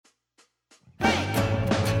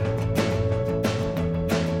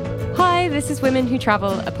Hi, this is Women Who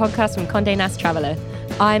Travel, a podcast from Condé Nast Traveller.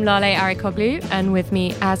 I'm Lale Arikoglu, and with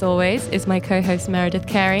me, as always, is my co-host Meredith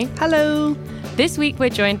Carey. Hello. This week,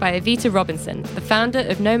 we're joined by Evita Robinson, the founder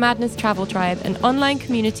of Nomadness Travel Tribe, an online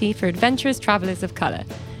community for adventurous travellers of colour.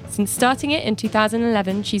 Since starting it in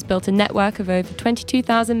 2011, she's built a network of over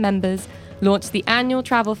 22,000 members, launched the annual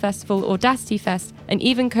travel festival Audacity Fest, and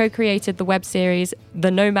even co-created the web series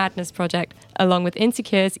The Nomadness Project, along with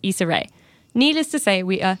Insecure's Issa Rae. Needless to say,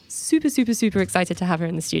 we are super, super, super excited to have her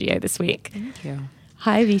in the studio this week. Thank you.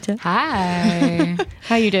 Hi, Evita. Hi.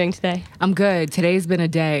 How are you doing today? I'm good. Today's been a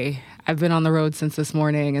day. I've been on the road since this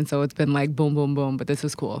morning, and so it's been like boom, boom, boom, but this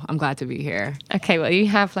is cool. I'm glad to be here. Okay, well, you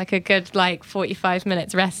have like a good 45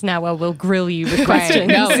 minutes rest now while we'll grill you with questions.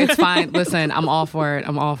 No, it's fine. Listen, I'm all for it.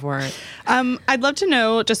 I'd love to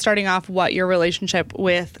know, just starting off, what your relationship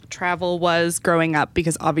with travel was growing up,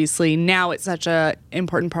 because obviously now it's such an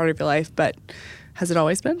important part of your life, but has it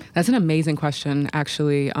always been? That's an amazing question,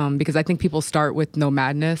 actually, because I think people start with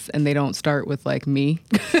Nomadness and they don't start with like me,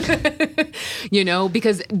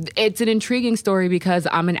 because it's an intriguing story because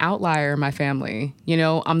I'm an outlier in my family.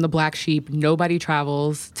 I'm the black sheep. Nobody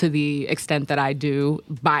travels to the extent that I do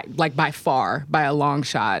by far, by a long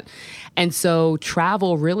shot. And so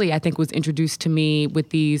travel really, I think, was introduced to me with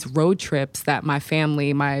these road trips that my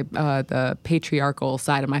family, the patriarchal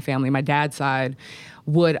side of my family, my dad's side,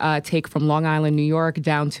 would take from Long Island, New York,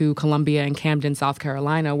 down to Columbia and Camden, South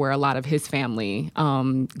Carolina, where a lot of his family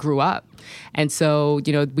grew up. And so,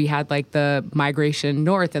 we had like the migration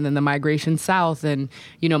north and then the migration south. And,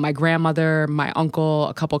 my grandmother, my uncle,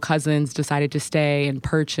 a couple cousins decided to stay and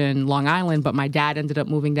perch in Long Island, but my dad ended up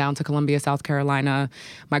moving down to Columbia, South Carolina.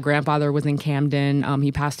 My grandfather was in Camden.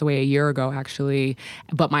 He passed away a year ago, actually.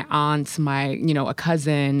 But my aunts, a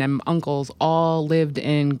cousin and uncles all lived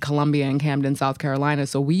in Columbia and Camden, South Carolina.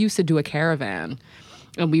 So we used to do a caravan.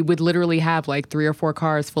 And we would literally have like 3 or 4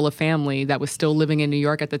 cars full of family that was still living in New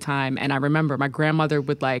York at the time. And I remember my grandmother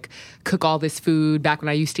would like cook all this food back when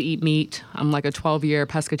I used to eat meat. I'm like a 12-year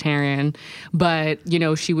pescatarian. But,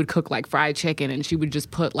 she would cook like fried chicken and she would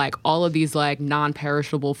just put like all of these like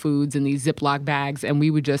non-perishable foods in these Ziploc bags. And we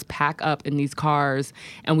would just pack up in these cars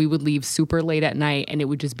and we would leave super late at night. And it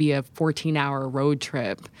would just be a 14-hour road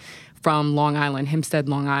trip from Long Island, Hempstead,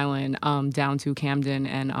 Long Island, down to Camden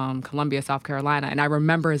and Columbia, South Carolina. And I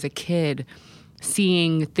remember as a kid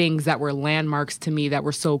seeing things that were landmarks to me that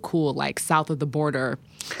were so cool, like south of the border.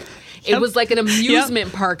 It was like an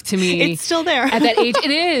amusement park to me. It's still there. At that age, it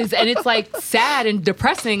is. And it's like sad and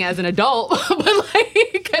depressing as an adult. But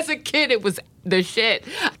like as a kid, it was the shit.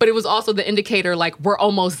 But it was also the indicator, like, we're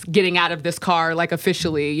almost getting out of this car, like,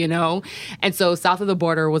 officially, And so south of the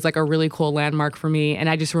border was like a really cool landmark for me. And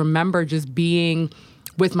I just remember just being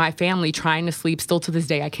with my family trying to sleep. Still to this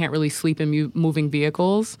day, I can't really sleep in moving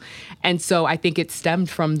vehicles. And so I think it stemmed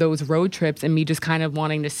from those road trips and me just kind of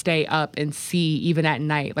wanting to stay up and see even at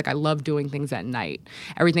night. Like, I love doing things at night.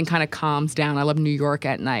 Everything kind of calms down. I love New York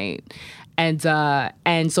at night. And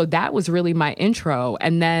so that was really my intro.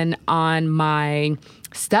 And then on my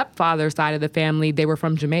stepfather's side of the family, they were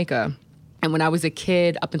from Jamaica. And when I was a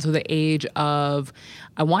kid, up until the age of,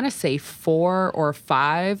 I want to say 4 or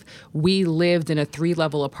 5, we lived in a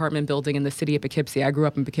 3-level apartment building in the city of Poughkeepsie. I grew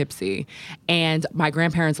up in Poughkeepsie. And my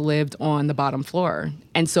grandparents lived on the bottom floor.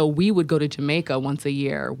 And so we would go to Jamaica once a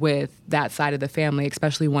year with that side of the family,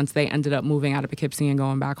 especially once they ended up moving out of Poughkeepsie and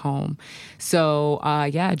going back home. So,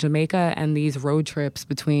 Jamaica and these road trips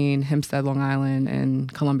between Hempstead, Long Island,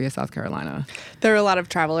 and Columbia, South Carolina. There are a lot of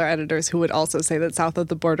traveler editors who would also say that south of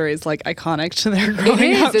the border is like iconic to their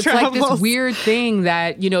growing up It's travels. like this weird thing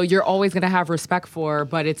that, you're always going to have respect for,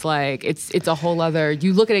 but it's like, it's a whole other,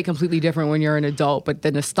 you look at it completely different when you're an adult, but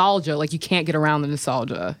the nostalgia, like, you can't get around the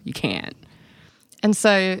nostalgia. You can't. And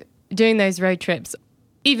so doing those road trips,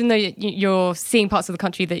 even though you're seeing parts of the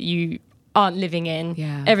country that you aren't living in,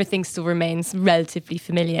 everything still remains relatively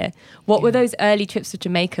familiar. What were those early trips to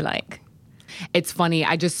Jamaica like? It's funny.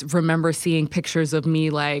 I just remember seeing pictures of me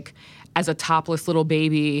like as a topless little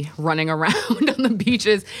baby running around on the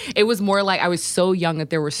beaches. It was more like I was so young that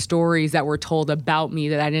there were stories that were told about me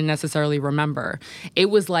that I didn't necessarily remember. It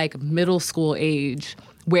was like middle school age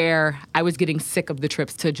where I was getting sick of the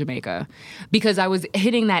trips to Jamaica because I was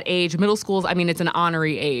hitting that age. Middle school, I mean, it's an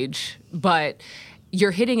honorary age, but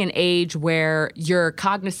you're hitting an age where you're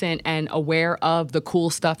cognizant and aware of the cool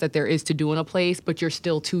stuff that there is to do in a place, but you're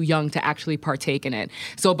still too young to actually partake in it.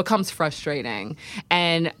 So it becomes frustrating.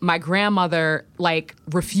 And my grandmother,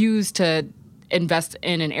 refused to invest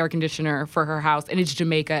in an air conditioner for her house, and it's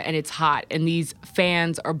Jamaica and it's hot, and these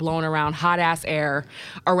fans are blowing around hot ass air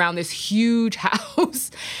around this huge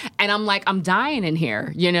house. And I'm like, I'm dying in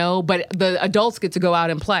here, you know, but the adults get to go out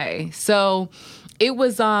and play. So it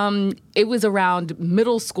was around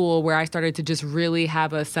middle school where I started to just really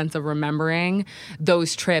have a sense of remembering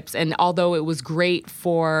those trips. And although it was great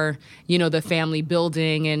for, you know, the family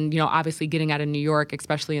building and, you know, obviously getting out of New York,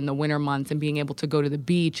 especially in the winter months, and being able to go to the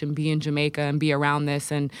beach and be in Jamaica and be around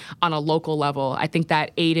this and on a local level, I think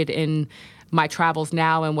that aided in my travels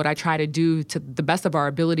now. And what I try to do to the best of our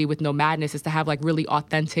ability with No Madness is to have like really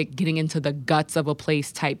authentic, getting into the guts of a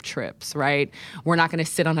place type trips, right? We're not going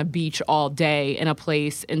to sit on a beach all day in a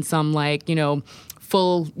place in some like, you know,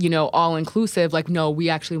 full, you know, all inclusive. Like, no, we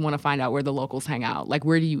actually want to find out where the locals hang out. Like,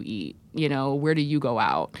 where do you eat? You know, where do you go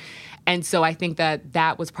out? And so I think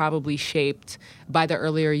that was probably shaped by the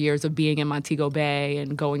earlier years of being in Montego Bay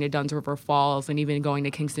and going to Dunn's River Falls and even going to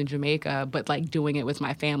Kingston, Jamaica, but like doing it with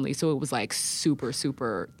my family. So it was like super,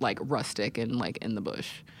 super like rustic and like in the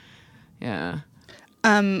bush. Yeah.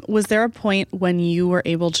 Was there a point when you were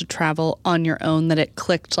able to travel on your own that it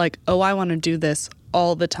clicked like, oh, I want to do this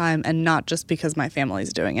all the time and not just because my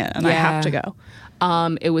family's doing it and I have to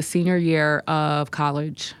go? It was senior year of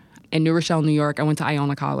college. In New Rochelle, New York. I went to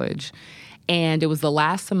Iona College. And it was the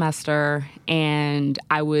last semester, and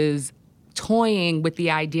I was toying with the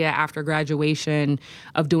idea after graduation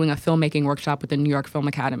of doing a filmmaking workshop with the New York Film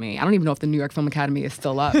Academy. I don't even know if the New York Film Academy is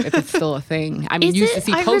still up, if it's still a thing. I mean, you used to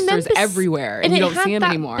see posters everywhere, and you don't see them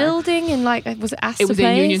anymore. Building in like, was it Astor It was Place?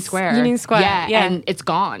 in Union Square. Union Square, yeah. And it's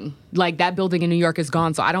gone. Like, that building in New York is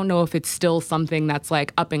gone. So I don't know if it's still something that's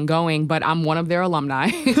like up and going, but I'm one of their alumni.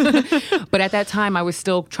 But at that time, I was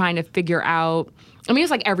still trying to figure out, I mean,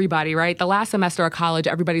 it's like everybody, right? The last semester of college,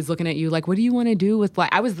 everybody's looking at you like, what do you want to do with,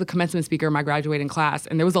 like, I was the commencement speaker in my graduating class,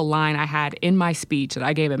 and there was a line I had in my speech that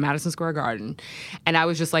I gave at Madison Square Garden. And I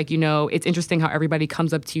was just like, you know, it's interesting how everybody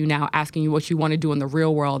comes up to you now asking you what you want to do in the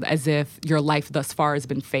real world as if your life thus far has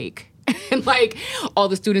been fake. And like all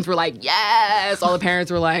the students were like, yes. All the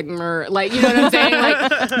parents were like, like, you know what I'm saying?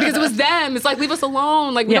 Like, because it was them. It's like, leave us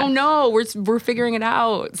alone. Like, we don't know. We're figuring it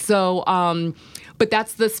out. So, but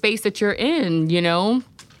that's the space that you're in, you know?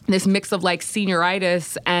 This mix of like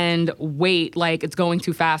senioritis and wait, like it's going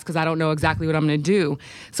too fast because I don't know exactly what I'm going to do.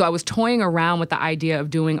 So I was toying around with the idea of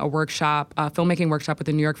doing a workshop, a filmmaking workshop with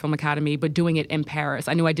the New York Film Academy, but doing it in Paris.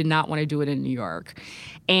 I knew I did not want to do it in New York.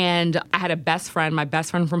 And I had a best friend, my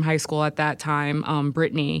best friend from high school at that time,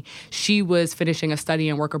 Brittany. She was finishing a study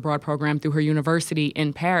and work abroad program through her university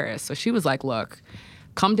in Paris. So she was like, look,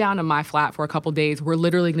 come down to my flat for a couple days. We're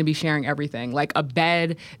literally going to be sharing everything, like a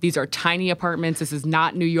bed. These are tiny apartments. This is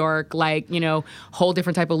not New York, like, you know, whole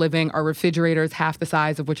different type of living. Our refrigerator is half the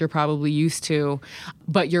size of what you're probably used to,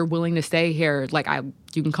 but you're willing to stay here. Like,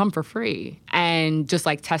 you can come for free and just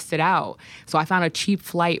like test it out. So I found a cheap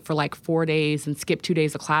flight for like 4 days and skipped 2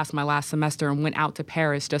 days of class my last semester and went out to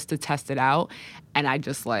Paris just to test it out. And I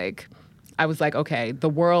was like, okay, the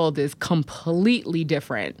world is completely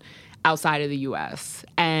different outside of the U.S.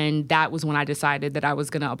 And that was when I decided that I was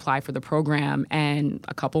going to apply for the program. And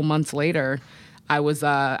a couple months later, I was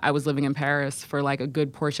living in Paris for like a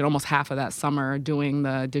good portion, almost half of that summer, doing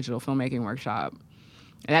the digital filmmaking workshop.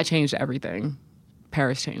 And that changed everything.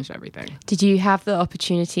 Paris changed everything. Did you have the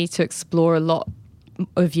opportunity to explore a lot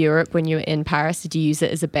of Europe when you were in Paris? Did you use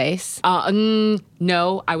it as a base?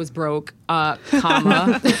 No, I was broke,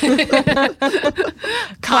 comma.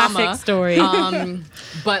 Classic story.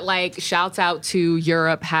 But like, shouts out to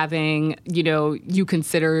Europe having, you know, you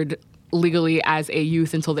considered legally as a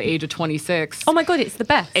youth until the age of 26. Oh my God, it's the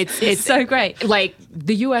best. It's so great. Like,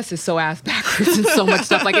 the U.S. is so ass backwards and so much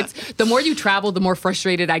stuff. Like, it's the more you travel, the more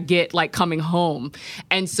frustrated I get, like, coming home.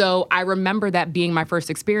 And so I remember that being my first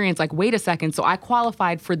experience. Like, wait a second. So I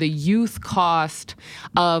qualified for the youth cost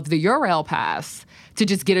of the Eurail pass to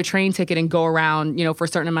just get a train ticket and go around, you know, for a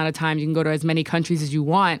certain amount of time. You can go to as many countries as you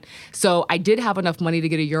want. So I did have enough money to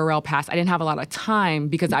get a Eurail pass. I didn't have a lot of time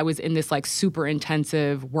because I was in this like super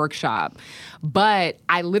intensive workshop. But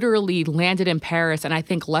I literally landed in Paris, and I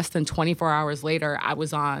think less than 24 hours later, I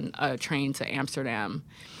was on a train to Amsterdam.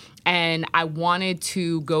 And I wanted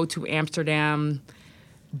to go to Amsterdam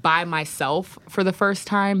by myself for the first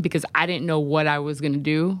time because I didn't know what I was going to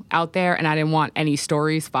do out there, and I didn't want any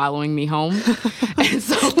stories following me home. And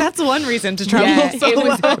so that's one reason to travel solo.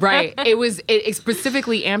 It was, right. It was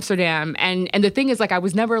specifically Amsterdam. And the thing is, like, I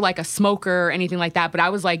was never like a smoker or anything like that, but I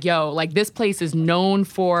was like, yo, like, this place is known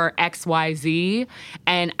for XYZ,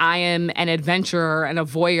 and I am an adventurer and a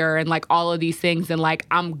voyeur and like all of these things, and like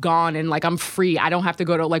I'm gone and like I'm free. I don't have to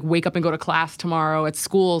go to like wake up and go to class tomorrow at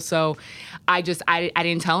school. So I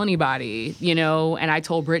didn't tell anybody, you know, and I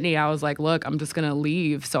told Brittany, I was like, look, I'm just gonna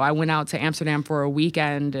leave. So I went out to Amsterdam for a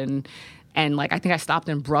weekend, and like I think I stopped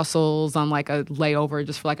in Brussels on like a layover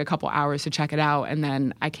just for like a couple hours to check it out, and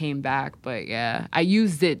then I came back. But yeah, I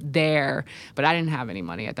used it there, but I didn't have any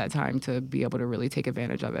money at that time to be able to really take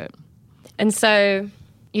advantage of it. And so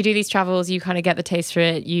you do these travels, you kind of get the taste for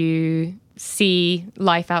it, you see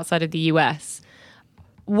life outside of the US.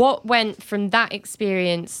 What went from that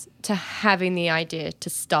experience to having the idea to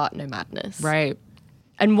start Nomadness? Right.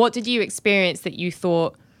 And what did you experience that you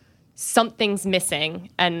thought, something's missing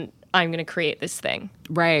and I'm going to create this thing?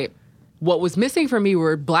 Right. What was missing for me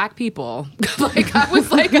were Black people. Like, I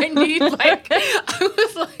was like,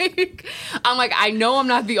 I know I'm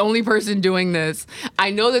not the only person doing this.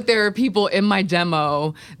 I know that there are people in my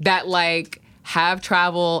demo that like have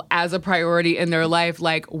travel as a priority in their life,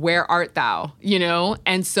 like, where art thou, you know?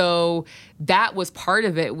 And so that was part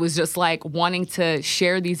of it, was just like wanting to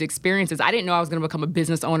share these experiences. I didn't know I was gonna become a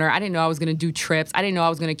business owner. I didn't know I was gonna do trips. I didn't know I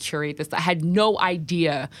was gonna curate this. I had no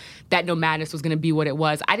idea that Nomadness was gonna be what it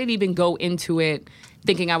was. I didn't even go into it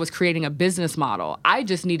thinking I was creating a business model. I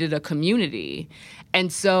just needed a community.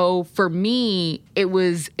 And so for me, it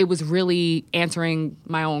was really answering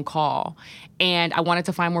my own call. And I wanted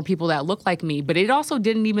to find more people that looked like me. But it also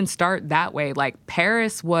didn't even start that way. Like,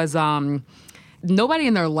 Paris was, nobody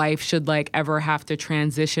in their life should like ever have to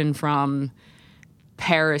transition from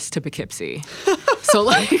Paris to Poughkeepsie. So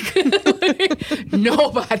like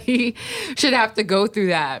nobody should have to go through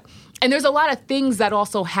that. And there's a lot of things that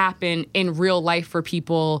also happen in real life for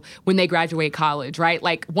people when they graduate college, right?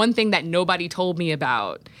 Like, one thing that nobody told me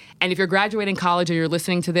about, and if you're graduating college and you're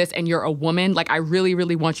listening to this and you're a woman, like, I really,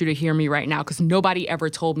 really want you to hear me right now, because nobody ever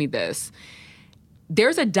told me this.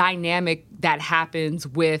 There's a dynamic that happens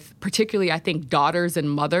with, particularly, I think, daughters and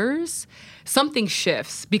mothers. Something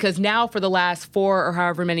shifts, because now for the last 4 or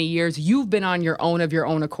however many years, you've been on your own of your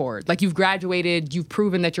own accord. Like, you've graduated, you've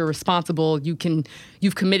proven that you're responsible,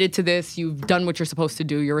 you've committed to this, you've done what you're supposed to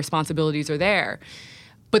do, your responsibilities are there.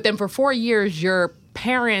 But then for 4 years, your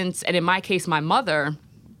parents, and in my case, my mother,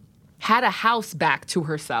 had a house back to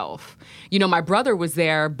herself. You know, my brother was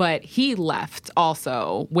there, but he left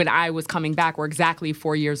also when I was coming back. We're exactly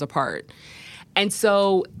 4 years apart. And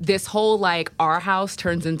so this whole, like, our house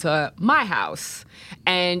turns into my house.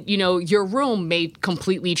 And, you know, your room may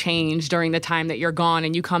completely change during the time that you're gone,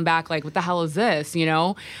 and you come back like, what the hell is this, you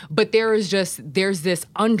know? But there's this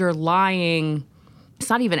underlying, it's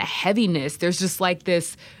not even a heaviness. There's just like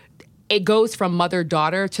this, it goes from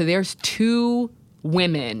mother-daughter to there's 2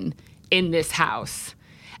 women in this house.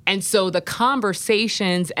 And so the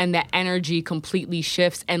conversations and the energy completely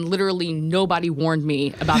shifts, and literally nobody warned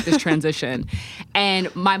me about this transition.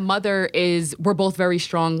 And my mother we're both very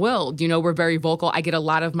strong-willed, you know, we're very vocal. I get a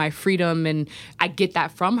lot of my freedom, and I get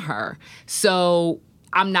that from her. So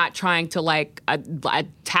I'm not trying to like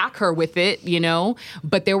attack her with it, you know,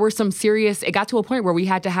 but there were some serious, it got to a point where we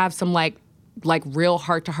had to have some like real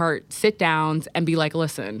heart-to-heart sit-downs and be like,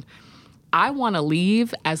 listen, I want to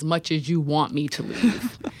leave as much as you want me to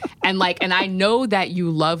leave. And I know that you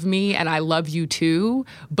love me and I love you too,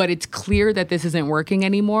 but it's clear that this isn't working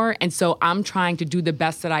anymore. And so I'm trying to do the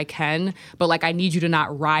best that I can, but like, I need you to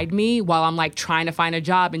not ride me while I'm like trying to find a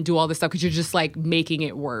job and do all this stuff, because you're just like making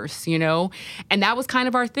it worse, you know? And that was kind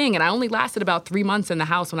of our thing. And I only lasted about 3 months in the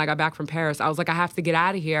house when I got back from Paris. I was like, I have to get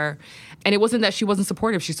out of here. And it wasn't that she wasn't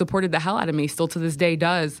supportive. She supported the hell out of me, still to this day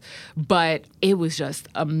does. But it was just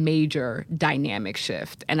a major dynamic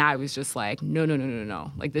shift. And I was just like, no.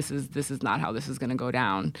 Like, this is not how this is going to go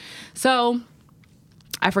down. So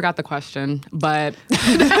I forgot the question, but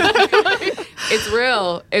it's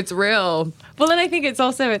real. It's real. Well, and I think it's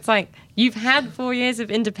like you've had 4 years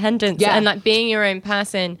of independence and like being your own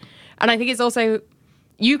person. And I think it's also,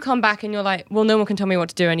 you come back and you're like, well, no one can tell me what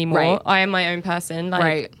to do anymore. Right. I am my own person. Like,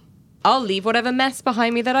 right. I'll leave whatever mess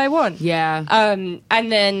behind me that I want. Yeah.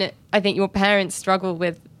 And then I think your parents struggle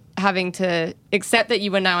with having to accept that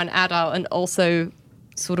you were now an adult and also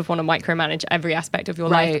sort of want to micromanage every aspect of your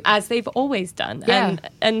life, as they've always done,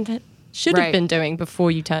 and should have been doing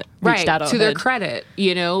before you reached adulthood. To their credit,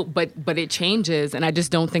 you know, but it changes, and I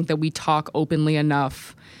just don't think that we talk openly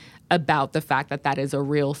enough about the fact that that is a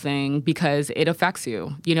real thing, because it affects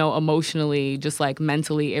you, you know, emotionally, just like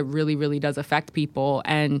mentally. It really, really does affect people.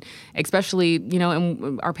 And especially, you know,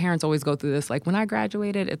 and our parents always go through this. Like, when I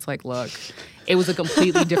graduated, it's like, look, it was a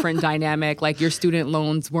completely different dynamic. Like, your student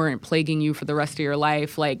loans weren't plaguing you for the rest of your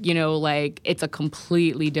life. Like, you know, like, it's a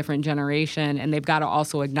completely different generation, and they've got to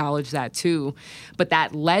also acknowledge that too. But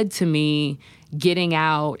that led to me getting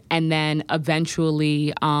out and then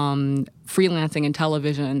eventually freelancing in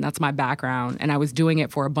television. That's my background. And I was doing it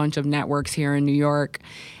for a bunch of networks here in New York.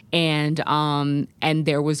 And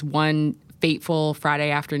there was one fateful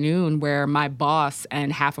Friday afternoon where my boss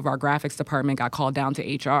and half of our graphics department got called down to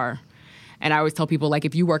HR. And I always tell people, like,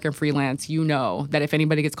 if you work in freelance, you know that if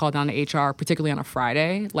anybody gets called down to HR, particularly on a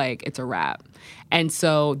Friday, like, it's a wrap. And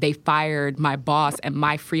so they fired my boss, and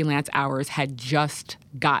my freelance hours had just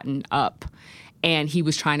gotten up. And he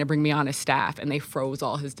was trying to bring me on as staff, and they froze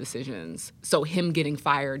all his decisions. So him getting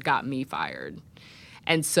fired got me fired.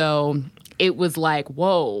 And so it was like,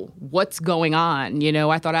 whoa, what's going on? You know,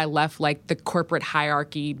 I thought I left like the corporate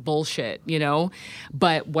hierarchy bullshit, you know?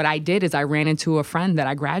 But what I did is I ran into a friend that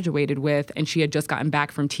I graduated with, and she had just gotten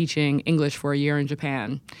back from teaching English for a year in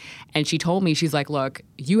Japan. And she told me, she's like, look,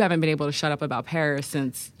 you haven't been able to shut up about Paris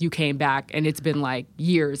since you came back, and it's been like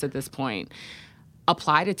years at this point.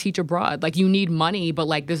 Apply to teach abroad. Like, you need money, but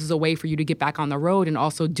like, this is a way for you to get back on the road and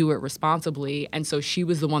also do it responsibly. And so she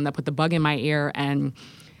was the one that put the bug in my ear. And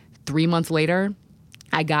 3 months later,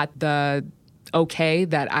 I got the okay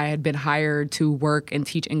that I had been hired to work and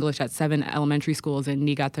teach English at 7 elementary schools in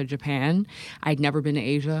Niigata, Japan. I'd never been to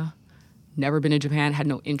Asia, never been to Japan, had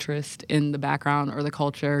no interest in the background or the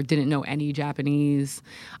culture, didn't know any Japanese.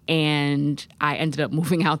 And I ended up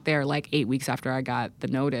moving out there like 8 weeks after I got the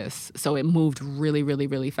notice. So it moved really, really,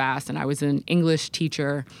 really fast. And I was an English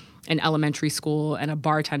teacher in elementary school and a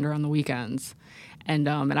bartender on the weekends. And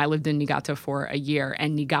I lived in Niigata for a year.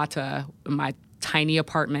 And Niigata, my tiny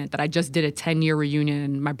apartment that I just did a 10-year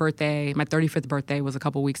reunion. My birthday, my 35th birthday was a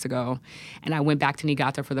couple weeks ago. And I went back to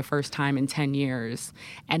Niigata for the first time in 10 years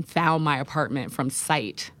and found my apartment from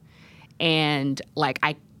sight. And like,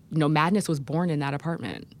 Madness was born in that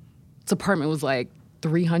apartment. This apartment was like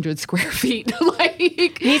 300 square feet. Like,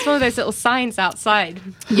 It needs one of those little signs outside.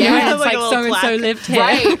 Yeah, it's like so-and-so lived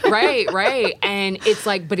here. Right. And it's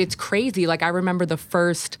like, but it's crazy. Like, I remember the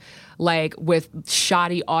first, like, with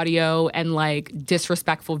shoddy audio and like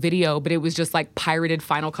disrespectful video, but it was just like pirated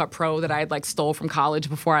Final Cut Pro that I had like stole from college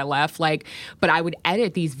before I left. Like, but I would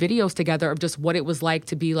edit these videos together of just what it was like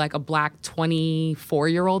to be like a Black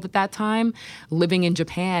 24-year-old at that time, living in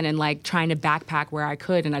Japan and like trying to backpack where I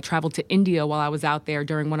could. And I traveled to India while I was out there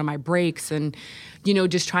during one of my breaks, and, you know,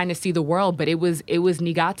 just trying to see the world. But it was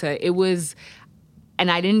Niigata. And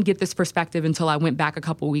I didn't get this perspective until I went back a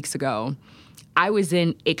couple weeks ago. I was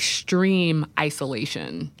in extreme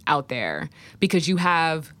isolation out there because you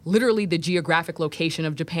have literally the geographic location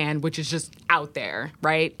of Japan, which is just out there,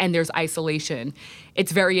 right? And there's isolation.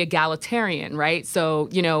 It's very egalitarian, right? So,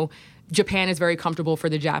 you know, Japan is very comfortable for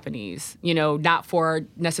the Japanese, you know, not for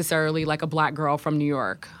necessarily like a Black girl from New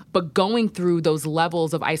York. But going through those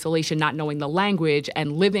levels of isolation, not knowing the language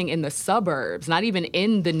and living in the suburbs, not even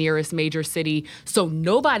in the nearest major city, so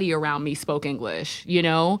nobody around me spoke English, you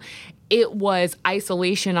know? It was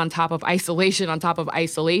isolation on top of isolation on top of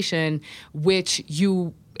isolation, which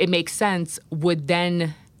it makes sense, would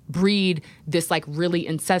then breed this like really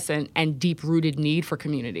incessant and deep-rooted need for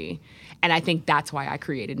community. And I think that's why I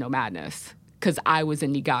created No Madness, because I was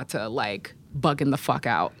in Niigata, like, bugging the fuck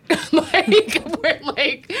out. Like, we're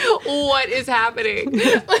like, what is happening?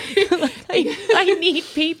 I need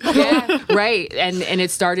people. Yeah, right. And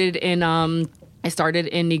it started in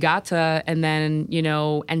Niigata, and then, you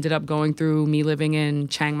know, ended up going through me living in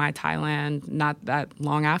Chiang Mai, Thailand, not that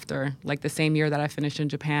long after. Like, the same year that I finished in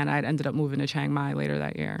Japan, I'd ended up moving to Chiang Mai later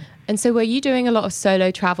that year. And so were you doing a lot of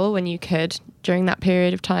solo travel when you could during that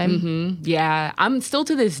period of time? Mm-hmm. Yeah. I'm still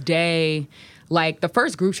to this day, like, the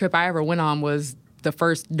first group trip I ever went on was the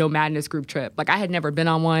first No Madness group trip. Like, I had never been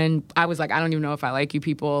on one. I was like, I don't even know if I like you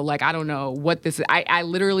people. Like, I don't know what this is. I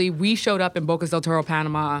literally, we showed up in Bocas del Toro,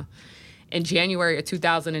 Panama in January of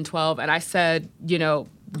 2012. And I said, you know,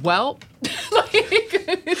 well, like,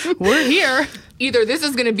 we're here. Either this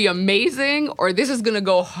is going to be amazing or this is going to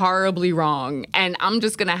go horribly wrong. And I'm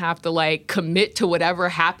just going to have to like commit to whatever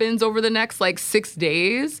happens over the next like 6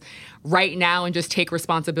 days right now and just take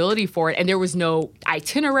responsibility for it. And there was no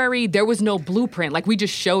itinerary. There was no blueprint. Like, we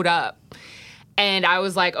just showed up. And I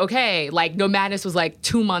was like, okay, like, No Madness was like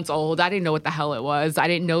 2 months old. I didn't know what the hell it was. I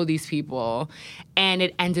didn't know these people. And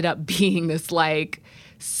it ended up being this like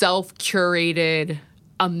self-curated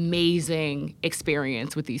amazing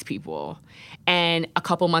experience with these people. And a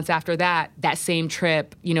couple months after that same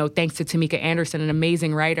trip, thanks to Tamika Anderson, an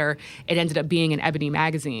amazing writer, it ended up being in Ebony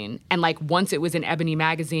Magazine. And like once it was in Ebony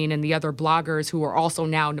Magazine and the other bloggers who are also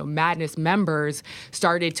now No Madness members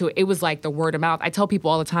it was like the word of mouth. I tell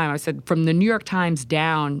people all the time, I said, from the New York Times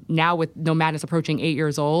down, now with No Madness approaching 8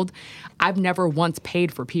 years old, I've never once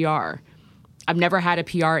paid for PR. I've never had a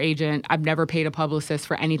PR agent. I've never paid a publicist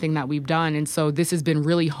for anything that we've done. And so this has been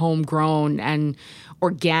really homegrown and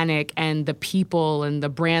organic, and the people and the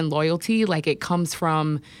brand loyalty, like it comes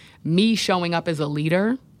from me showing up as a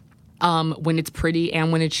leader when it's pretty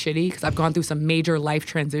and when it's shitty, because I've gone through some major life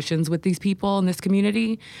transitions with these people in this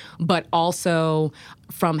community, but also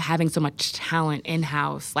from having so much talent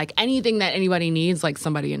in-house. Like anything that anybody needs, like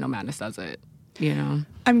somebody in No Madness does it,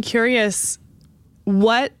 I'm curious,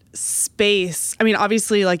 what space, I mean,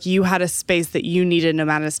 obviously, like you had a space that you needed No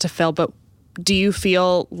Madness to fill, but do you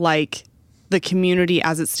feel like the community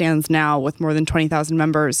as it stands now with more than 20,000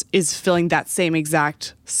 members is filling that same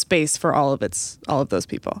exact space for all of those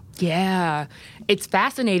people? Yeah, it's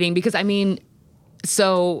fascinating because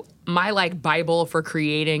so my like Bible for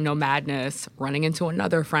creating No Madness, running into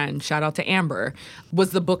another friend, shout out to Amber,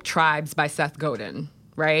 was the book Tribes by Seth Godin,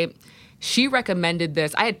 right? She recommended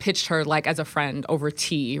this. I had pitched her like as a friend over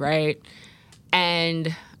tea, right?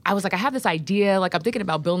 And I was like, I have this idea, like I'm thinking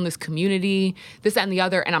about building this community, this, that, and the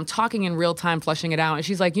other, and I'm talking in real time, fleshing it out. And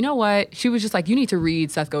she's like, you know what? She was just like, you need to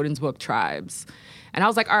read Seth Godin's book, Tribes. And I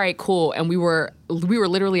was like, all right, cool. And we were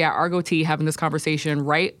literally at Argo Tea having this conversation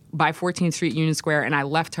right by 14th Street, Union Square, and I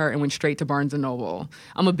left her and went straight to Barnes & Noble.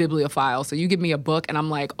 I'm a bibliophile, so you give me a book, and I'm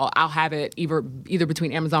like, oh, I'll have it either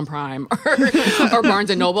between Amazon Prime or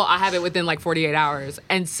Barnes & Noble. I'll have it within like 48 hours.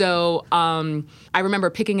 And so I remember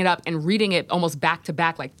picking it up and reading it almost back to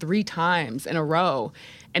back, like 3 times in a row,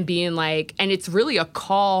 and being like, and it's really a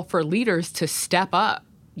call for leaders to step up,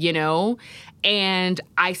 And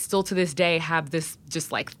I still to this day have this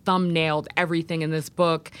just like thumbnailed everything in this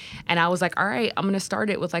book. And I was like, all right, I'm going to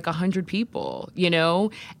start it with like 100 people,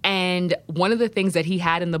 And one of the things that he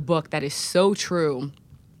had in the book that is so true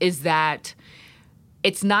is that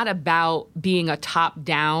it's not about being a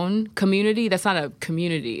top-down community. That's not a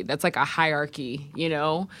community. That's like a hierarchy,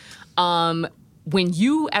 When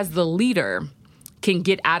you as the leader can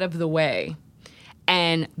get out of the way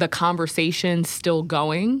and the conversation's still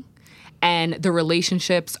going, and the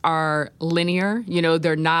relationships are linear,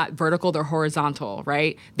 they're not vertical, they're horizontal,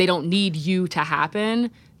 right? They don't need you to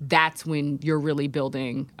happen. That's when you're really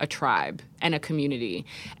building a tribe and a community.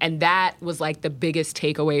 And that was like the biggest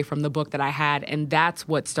takeaway from the book that I had. And that's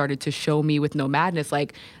what started to show me with No Madness.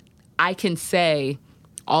 Like, I can say,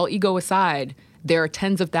 all ego aside, there are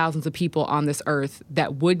tens of thousands of people on this earth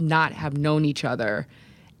that would not have known each other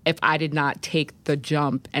if I did not take the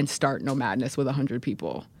jump and start No Madness with 100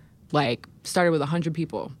 people. Like, started with 100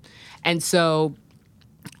 people. And so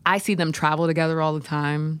I see them travel together all the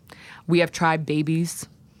time. We have tribe babies.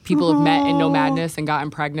 People have met in No Madness and gotten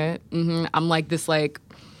pregnant. I'm like this like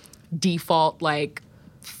default like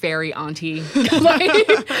fairy auntie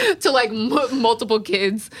to like multiple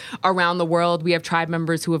kids around the world. We have tribe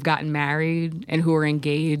members who have gotten married and who are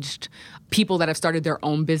engaged. People that have started their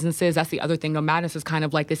own businesses. That's the other thing. No Madness is kind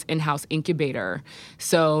of like this in-house incubator.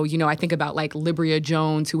 So, I think about like Libria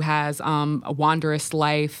Jones, who has a Wanderous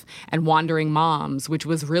Life and Wandering Moms, which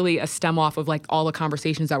was really a stem off of like all the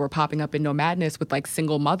conversations that were popping up in No Madness with like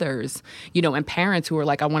single mothers, and parents who are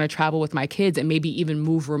like, I want to travel with my kids and maybe even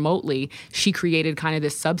move remotely. She created kind of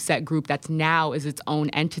this subset group that's now is its own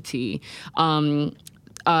entity.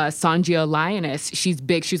 Sanjia Lioness, she's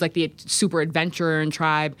big. She's like the super adventurer in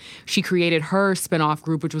Tribe. She created her spinoff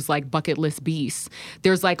group, which was like Bucket List Beasts.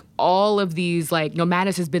 There's like all of these, like No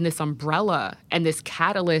Madness has been this umbrella and this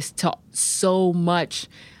catalyst to so much,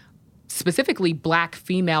 specifically Black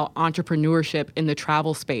female entrepreneurship in the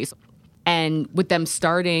travel space. And with them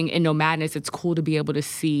starting in No Madness, it's cool to be able to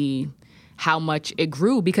see how much it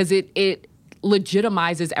grew because it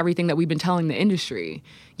legitimizes everything that we've been telling the industry,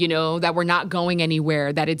 that we're not going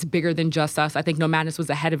anywhere, that it's bigger than just us. I think No Madness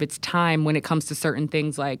was ahead of its time when it comes to certain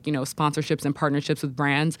things like, sponsorships and partnerships with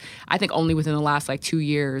brands. I think only within the last 2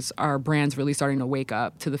 years are brands really starting to wake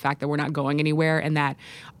up to the fact that we're not going anywhere and that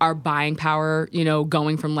our buying power,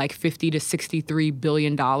 going from $50 to $63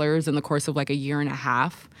 billion in the course of a year and a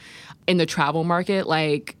half in the travel market,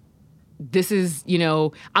 this is,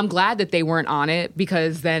 I'm glad that they weren't on it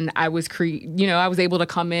because then I was I was able to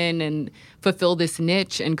come in and fulfill this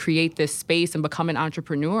niche and create this space and become an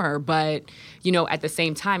entrepreneur. But, at the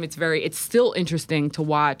same time, it's still interesting to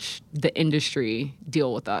watch the industry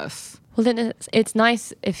deal with us. Well, then it's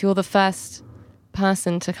nice if you're the first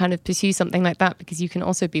person to kind of pursue something like that because you can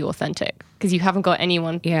also be authentic because you haven't got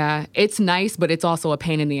anyone. Yeah, it's nice, but it's also a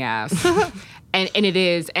pain in the ass. and it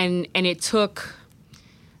is. And it took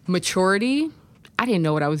maturity. I didn't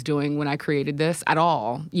know what I was doing when I created this at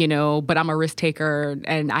all, you know, but I'm a risk taker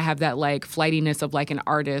and I have that like flightiness of like an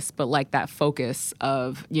artist, but like that focus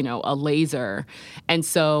of, you know, a laser. And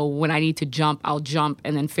so when I need to jump, I'll jump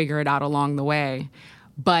and then figure it out along the way.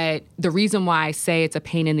 But the reason why I say it's a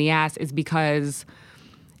pain in the ass is because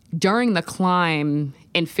during the climb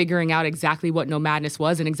and figuring out exactly what No Madness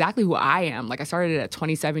was and exactly who I am, like I started at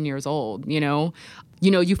 27 years old, you know,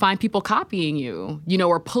 you find people copying you, you know,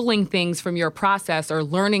 or pulling things from your process or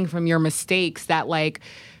learning from your mistakes that like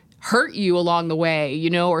hurt you along the way, you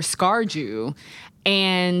know, or scarred you.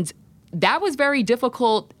 And that was very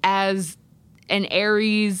difficult as an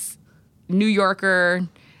Aries New Yorker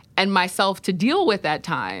and myself to deal with at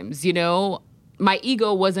times, you know. My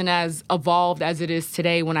ego wasn't as evolved as it is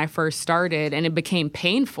today when I first started, and it became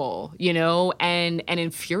painful, you know, and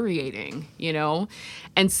infuriating, you know.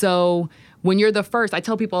 And so when you're the first, I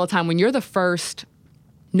tell people all the time, when you're the first,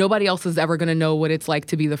 nobody else is ever going to know what it's like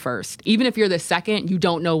to be the first. Even if you're the second, you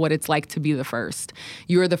don't know what it's like to be the first.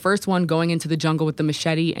 You're the first one going into the jungle with the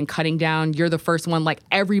machete and cutting down. You're the first one, like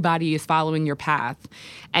everybody is following your path.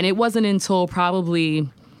 And it wasn't until probably,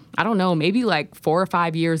 I don't know, maybe like 4 or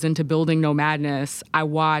 5 years into building No Madness, I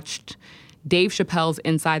watched Dave Chappelle's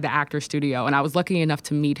Inside the Actor Studio. And I was lucky enough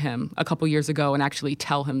to meet him a couple years ago and actually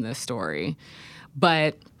tell him this story.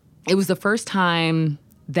 But it was the first time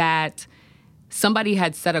that somebody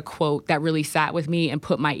had said a quote that really sat with me and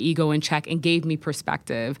put my ego in check and gave me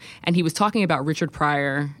perspective. And he was talking about Richard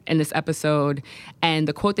Pryor in this episode. And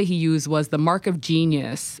the quote that he used was, "The mark of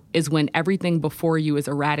genius is when everything before you is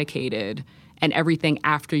eradicated and everything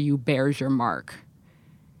after you bears your mark."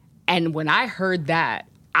 And when I heard that,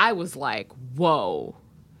 I was like, whoa,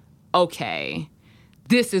 okay,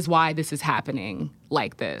 this is why this is happening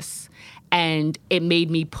like this. And it made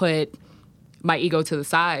me put my ego to the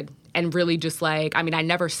side and really just like, I mean, I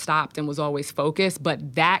never stopped and was always focused,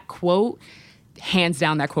 but that quote, hands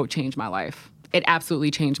down, that quote changed my life. It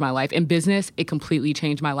absolutely changed my life. In business, it completely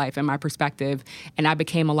changed my life and my perspective. And I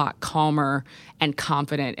became a lot calmer and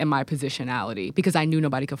confident in my positionality because I knew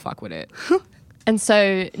nobody could fuck with it. And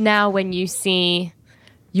so now when you see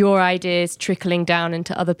your ideas trickling down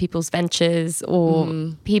into other people's ventures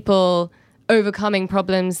or people overcoming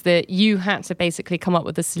problems that you had to basically come up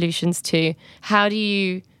with the solutions to, how do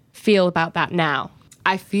you feel about that now?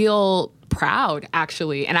 I feel proud,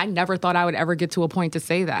 actually. And I never thought I would ever get to a point to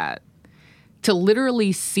say that. To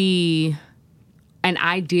literally see an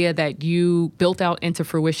idea that you built out into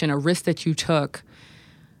fruition, a risk that you took,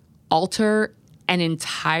 alter an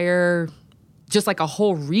entire, just like a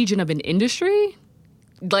whole region of an industry.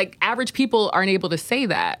 Like average people aren't able to say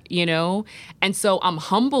that, you know? And so I'm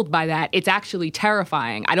humbled by that. It's actually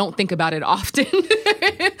terrifying. I don't think about it often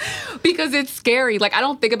because it's scary. Like I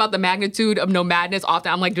don't think about the magnitude of No Madness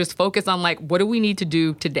often. I'm like just focused on like, what do we need to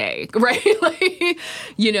do today? Right? Like,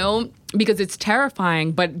 you know, because it's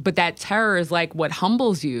terrifying, but that terror is like what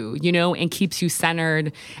humbles you, you know, and keeps you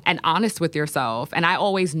centered and honest with yourself. And I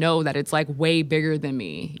always know that it's like way bigger than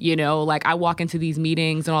me, you know, like I walk into these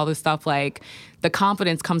meetings and all this stuff, like the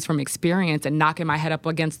confidence comes from experience and knocking my head up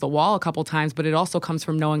against the wall a couple times, but it also comes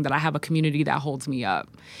from knowing that I have a community that holds me up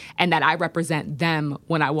and that I represent them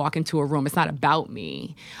when I walk into a room. It's not about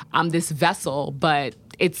me. I'm this vessel, but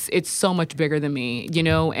it's so much bigger than me, you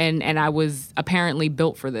know, and I was apparently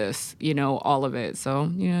built for this, you know, all of it.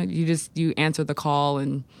 So, you know, you answer the call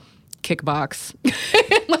and kickbox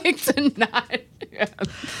like to not. Yeah,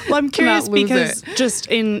 well, I'm curious because it.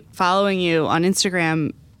 Just in following you on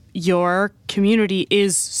Instagram, your community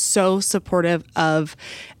is so supportive of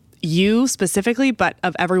you specifically, but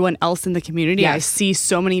of everyone else in the community. Yes. I see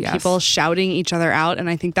so many people shouting each other out. And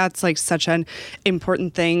I think that's like such an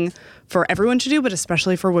important thing for everyone to do, but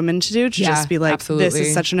especially for women to do, to just be like, absolutely. This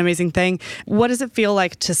is such an amazing thing. What does it feel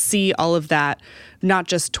like to see all of that, not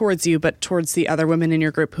just towards you, but towards the other women in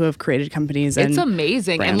your group who have created companies? It's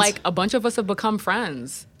amazing. brands? And like a bunch of us have become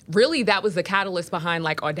friends. Really, that was the catalyst behind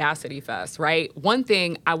like Audacity Fest, right? One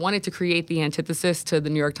thing, I wanted to create the antithesis to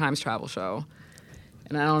the New York Times travel show.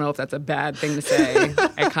 And I don't know if that's a bad thing to say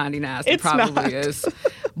at Condé Nast. It probably is.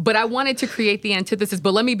 But I wanted to create the antithesis.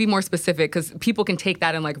 But let me be more specific because people can take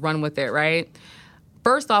that and like run with it, right?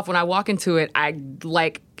 First off, when I walk into it, I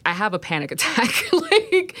have a panic attack.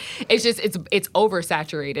 Like it's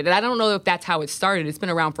oversaturated. And I don't know if that's how it started. It's been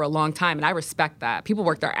around for a long time and I respect that. People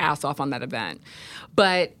work their ass off on that event.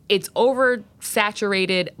 But it's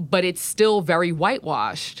oversaturated, but it's still very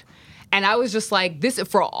whitewashed. And I was just like, this,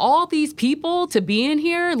 for all these people to be in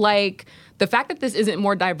here, like, the fact that this isn't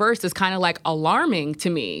more diverse is kind of like alarming to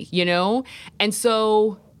me, you know? And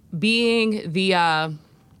so being the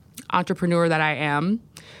entrepreneur that I am,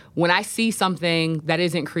 when I see something that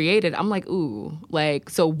isn't created, I'm like, ooh, like,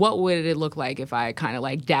 so what would it look like if I kind of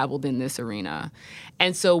like dabbled in this arena?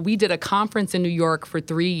 And so we did a conference in New York for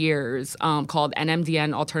 3 years called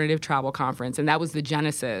NMDN Alternative Travel Conference, and that was the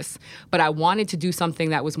genesis. But I wanted to do something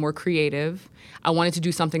that was more creative. I wanted to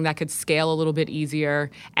do something that could scale a little bit easier,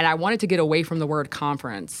 and I wanted to get away from the word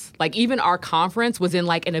conference. Like, even our conference was in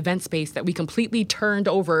like an event space that we completely turned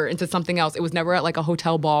over into something else. It was never at like a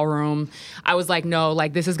hotel ballroom. I was like, no,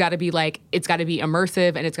 like, this has got to be like, it's got to be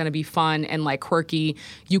immersive and it's going to be fun and like quirky.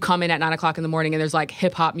 You come in at 9 o'clock in the morning and there's like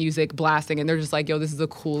hip hop music blasting and they're just like, yo, this is the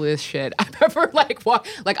coolest shit I've ever like walked.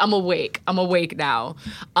 Like, I'm awake now.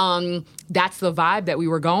 That's the vibe that we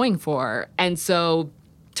were going for. And so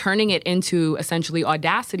turning it into essentially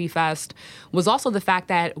Audacity Fest was also the fact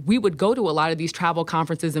that we would go to a lot of these travel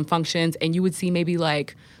conferences and functions and you would see maybe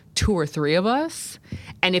like 2 or 3 of us.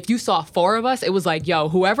 And if you saw 4 of us, it was like, yo,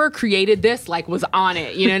 whoever created this, like, was on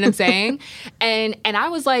it. You know what I'm saying? And I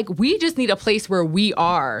was like, we just need a place where we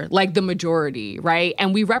are, like, the majority, right?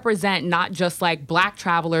 And we represent not just, like, Black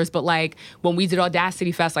travelers, but, like, when we did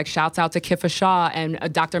Audacity Fest, like, shouts out to Kifa Shah and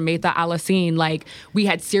Dr. Mehta Alassine, like, we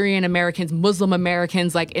had Syrian Americans, Muslim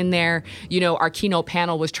Americans, like, in there. You know, our keynote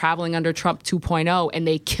panel was Traveling Under Trump 2.0, and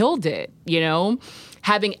they killed it, you know?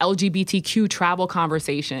 Having LGBTQ travel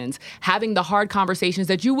conversations, having the hard conversations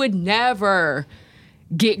that you would never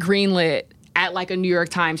get greenlit at like a New York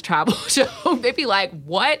Times travel show. They'd be like,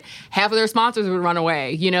 what? Half of their sponsors would run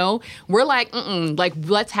away, you know? We're like, like,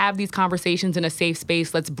 let's have these conversations in a safe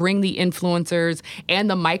space. Let's bring the influencers and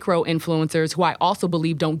the micro influencers, who I also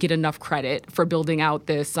believe don't get enough credit for building out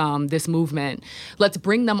this this movement. Let's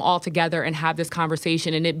bring them all together and have this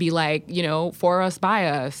conversation, and it'd be like, you know, for us, by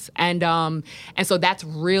us. And so that's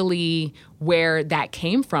really where that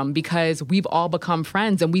came from, because we've all become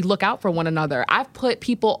friends and we look out for one another. I've put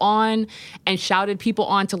people on and shouted people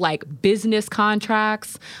on to like business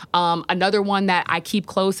contracts. Another one that I keep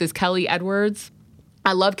close is Kelly Edwards.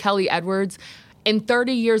 I love Kelly Edwards. In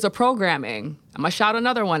 30 years of programming, I'm gonna shout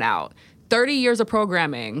another one out. 30 years of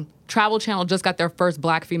programming, Travel Channel just got their first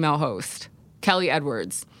Black female host, Kelly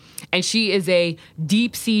Edwards. And she is a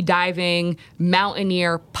deep sea diving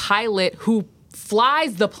mountaineer pilot who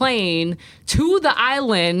flies the plane to the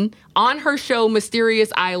island on her show,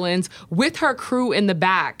 Mysterious Islands, with her crew in the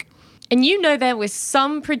back. And you know, there was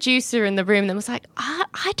some producer in the room that was like,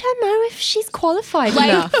 I don't know if she's qualified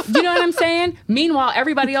enough. You know what I'm saying? Meanwhile,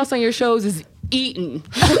 everybody else on your shows is eating.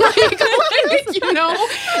 You know?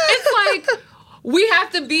 It's like, we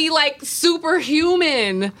have to be like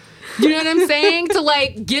superhuman. You know what I'm saying? To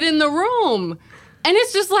like get in the room. And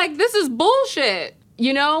it's just like, this is bullshit.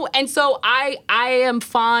 You know? And so I am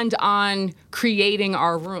fond on creating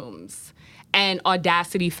our rooms. And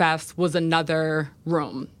Audacity Fest was another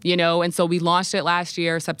room, you know? And so we launched it last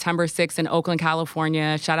year, September 6th in Oakland,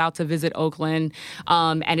 California. Shout out to Visit Oakland.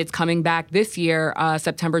 And it's coming back this year,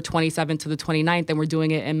 September 27th to the 29th. And we're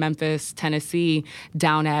doing it in Memphis, Tennessee,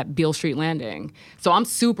 down at Beale Street Landing. So I'm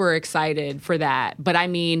super excited for that. But I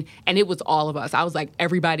mean, and it was all of us. I was like,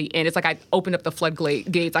 everybody in. It's like I opened up the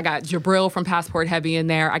floodgates. I got Jabril from Passport Heavy in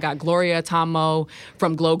there. I got Gloria Tomo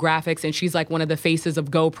from Glow Graphics, and she's like one of the faces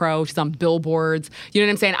of GoPro. She's on billboards. You know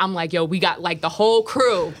what I'm saying? I'm like, yo, we got like the whole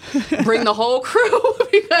crew. Bring the whole crew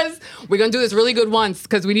because we're going to do this really good once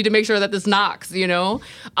because we need to make sure that this knocks, you know?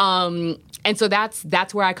 And so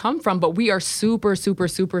that's where I come from. But we are super, super,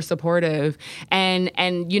 super supportive.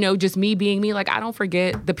 And you know, just me being me, like, I don't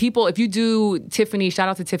forget the people. If you do Tiffany, shout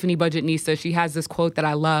out to Tiffany Budgetnista. She has this quote that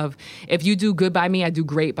I love. If you do good by me, I do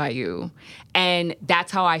great by you. And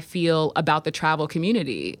that's how I feel about the travel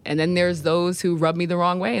community. And then there's those who rub me the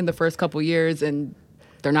wrong way in the first couple years, and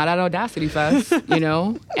they're not at Audacity Fest, you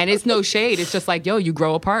know? And it's no shade. It's just like, yo, you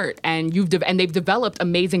grow apart. And and they've developed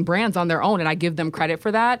amazing brands on their own, and I give them credit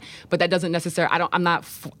for that. But that doesn't necessarily, I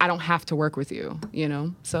don't have to work with you, you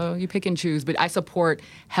know? So you pick and choose. But I support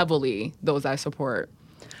heavily those I support.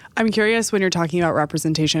 I'm curious, when you're talking about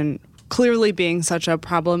representation clearly being such a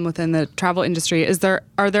problem within the travel industry,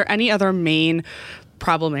 are there any other main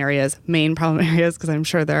problem areas, because I'm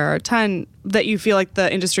sure there are a ton, that you feel like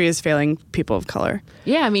the industry is failing people of color?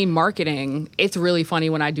 Yeah, I mean, marketing. It's really funny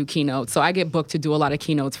when I do keynotes. So I get booked to do a lot of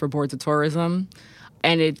keynotes for boards of tourism.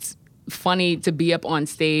 And it's funny to be up on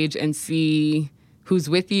stage and see who's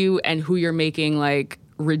with you and who you're making like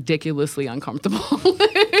ridiculously uncomfortable.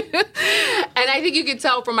 And I think you can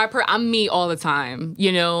tell from I'm me all the time,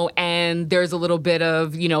 and there's a little bit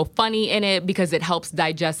of, funny in it because it helps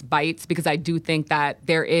digest bites, because I do think that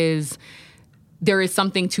there is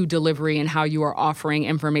something to delivery and how you are offering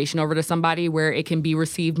information over to somebody where it can be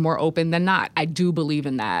received more open than not. I do believe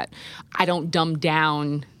in that. I don't dumb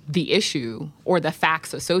down the issue or the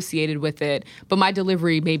facts associated with it, but my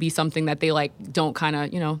delivery may be something that they don't kind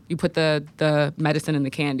of, you put the medicine in the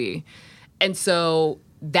candy. And so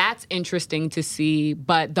that's interesting to see.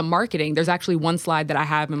 But the marketing, there's actually one slide that I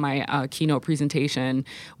have in my keynote presentation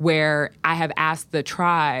where I have asked the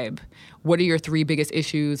tribe, what are your 3 biggest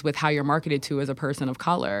issues with how you're marketed to as a person of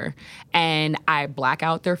color? And I black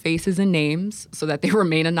out their faces and names so that they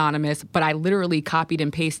remain anonymous, but I literally copied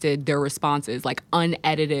and pasted their responses, like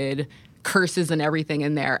unedited curses and everything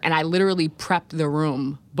in there. And I literally prepped the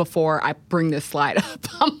room before I bring this slide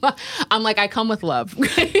up. I'm like, I come with love.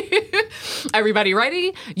 Everybody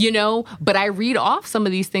ready? But I read off some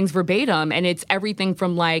of these things verbatim, and it's everything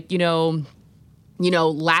from lack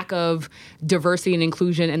of diversity and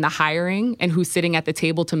inclusion in the hiring and who's sitting at the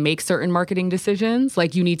table to make certain marketing decisions.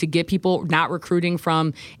 Like, you need to get people not recruiting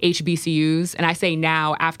from HBCUs. And I say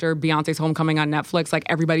now, after Beyonce's Homecoming on Netflix, like,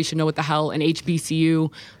 everybody should know what the hell an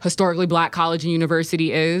HBCU, historically black college and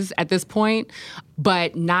university, is at this point.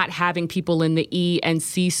 But not having people in the E and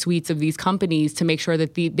C suites of these companies to make sure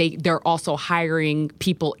that they're also hiring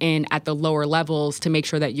people in at the lower levels to make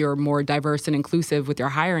sure that you're more diverse and inclusive with your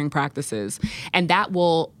hiring practices. And that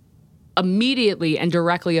will immediately and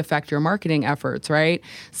directly affect your marketing efforts, right?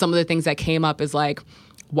 Some of the things that came up is like,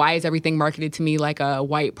 why is everything marketed to me like a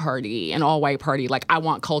white party, an all-white party? Like, I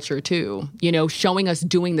want culture too, showing us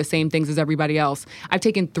doing the same things as everybody else. I've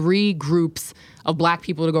taken 3 groups of black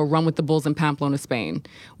people to go run with the bulls in Pamplona, Spain.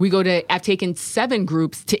 I've taken 7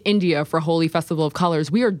 groups to India for Holy Festival of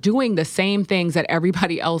Colors. We are doing the same things that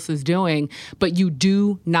everybody else is doing, but you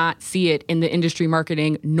do not see it in the industry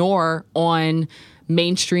marketing nor on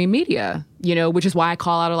mainstream media, which is why I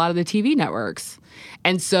call out a lot of the TV networks.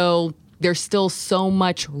 And so there's still so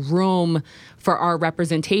much room for our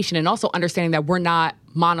representation, and also understanding that we're not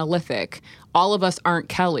monolithic. All of us aren't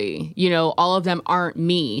Kelly, all of them aren't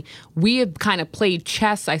me. We have kind of played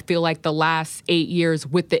chess, I feel like, the last 8 years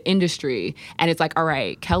with the industry. And it's like, all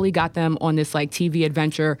right, Kelly got them on this TV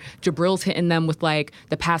adventure. Jabril's hitting them with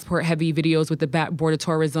the passport heavy videos with the Board of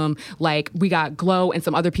Tourism. We got Glow and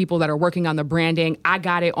some other people that are working on the branding. I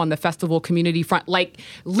got it on the festival community front.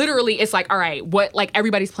 Literally, it's all right, what,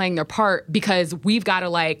 everybody's playing their part, because we've got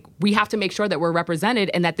to we have to make sure that we're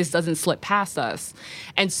represented and that this doesn't slip past us.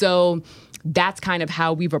 And so that's kind of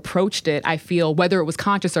how we've approached it, I feel, whether it was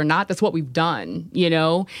conscious or not. That's what we've done,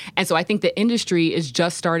 And so I think the industry is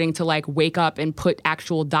just starting to wake up and put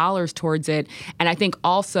actual dollars towards it. And I think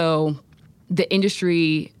also the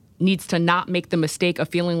industry needs to not make the mistake of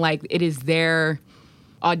feeling like it is their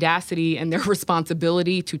audacity and their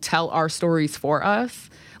responsibility to tell our stories for us.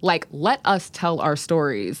 Let us tell our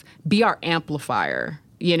stories, be our amplifier.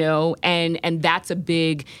 And that's a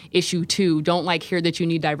big issue too. Don't hear that you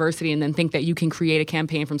need diversity and then think that you can create a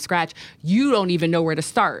campaign from scratch. You don't even know where to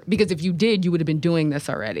start, because if you did, you would have been doing this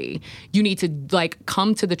already. You need to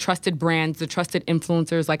come to the trusted brands, the trusted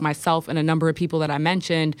influencers like myself and a number of people that I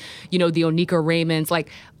mentioned, the Onika Raymonds.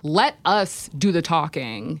 Let us do the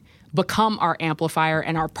talking, become our amplifier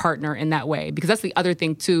and our partner in that way. Because that's the other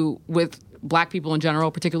thing too with Black people in general,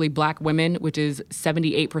 particularly Black women, which is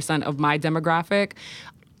 78% of my demographic.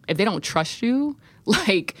 If they don't trust you,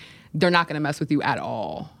 they're not going to mess with you at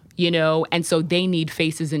all, And so they need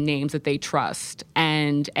faces and names that they trust,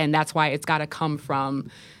 and that's why it's got to come from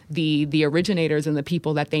the originators and the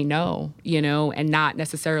people that they know, and not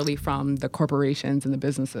necessarily from the corporations and the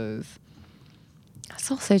businesses. It's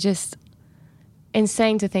also just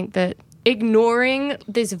insane to think that ignoring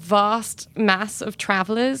this vast mass of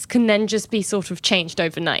travelers can then just be sort of changed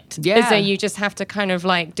overnight. Yeah. So you just have to kind of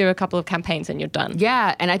do a couple of campaigns and you're done.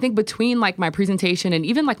 Yeah. And I think between my presentation and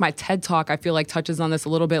even my TED Talk, I feel touches on this a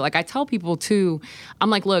little bit. I tell people too,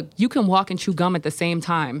 I'm look, you can walk and chew gum at the same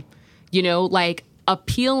time,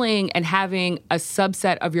 appealing and having a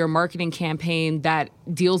subset of your marketing campaign that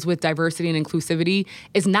deals with diversity and inclusivity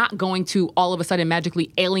is not going to all of a sudden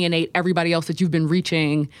magically alienate everybody else that you've been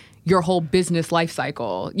reaching your whole business life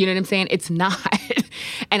cycle. You know what I'm saying? It's not.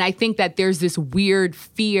 And I think that there's this weird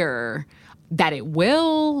fear that it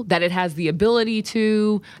will, that it has the ability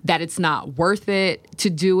to, that it's not worth it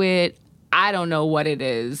to do it. I don't know what it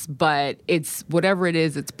is, but it's whatever it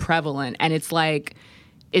is, it's prevalent. And it's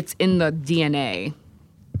it's in the DNA.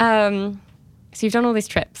 So you've done all these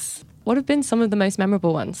trips. What have been some of the most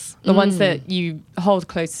memorable ones? The ones that you hold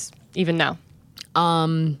close even now?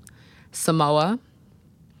 Samoa.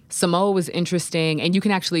 Samoa was interesting, and you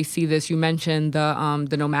can actually see this. You mentioned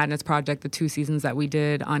the No Madness Project, the 2 seasons that we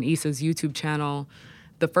did on Issa's YouTube channel.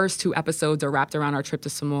 The first 2 episodes are wrapped around our trip to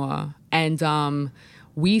Samoa, and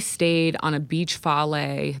we stayed on a beach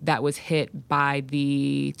fale that was hit by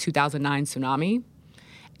the 2009 tsunami,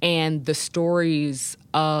 and the stories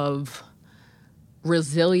of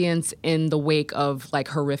resilience in the wake of like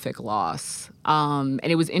horrific loss. And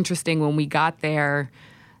it was interesting when we got there.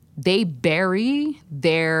 They bury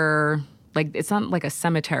their, like, it's not like a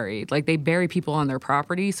cemetery. Like, they bury people on their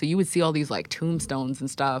property. So you would see all these, like, tombstones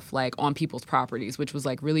and stuff, like, on people's properties, which was,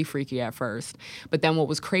 like, really freaky at first. But then what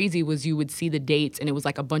was crazy was you would see the dates, and it was,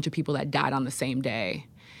 like, a bunch of people that died on the same day.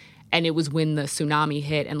 And it was when the tsunami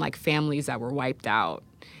hit and, like, families that were wiped out.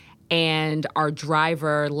 And our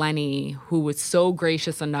driver, Lenny, who was so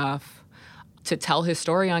gracious enough to tell his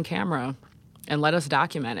story on camera and let us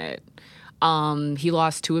document it, he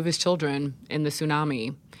lost 2 of his children in the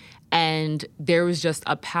tsunami. And there was just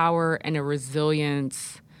a power and a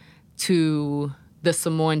resilience to the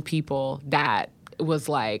Samoan people that was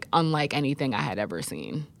like unlike anything I had ever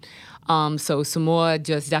seen. So Samoa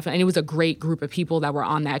just definitely, and it was a great group of people that were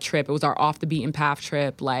on that trip. It was our off the beaten path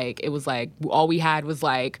trip. Like, it was like, all we had was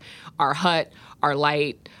like our hut, our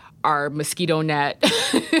light, our mosquito net,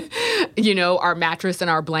 you know, our mattress and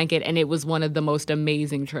our blanket. And it was one of the most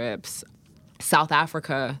amazing trips. South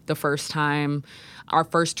Africa, the first time, our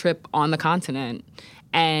first trip on the continent,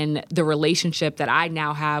 and the relationship that I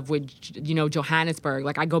now have with, you know, Johannesburg.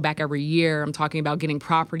 Like, I go back every year. I'm talking about getting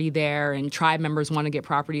property there, and tribe members want to get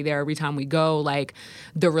property there every time we go. Like,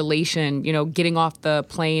 the relation, you know, getting off the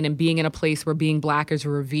plane and being in a place where being Black is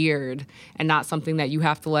revered and not something that you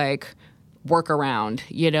have to, like, work around,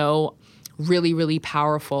 you know, really, really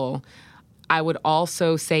powerful. I would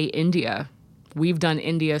also say India. We've done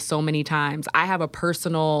India so many times. I have a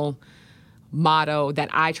personal motto that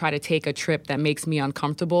I try to take a trip that makes me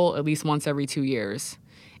uncomfortable at least once every 2 years.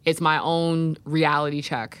 It's my own reality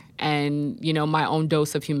check and, you know, my own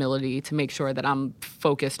dose of humility to make sure that I'm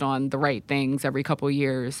focused on the right things every couple of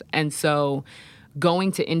years. And so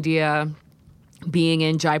going to India, being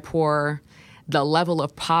in Jaipur, the level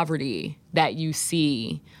of poverty that you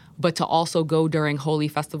see, but to also go during Holi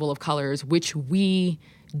Festival of Colors, which we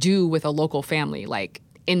do with a local family, like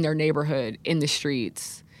in their neighborhood, in the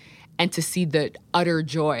streets, and to see the utter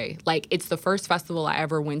joy. Like, it's the first festival I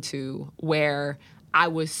ever went to where I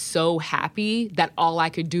was so happy that all I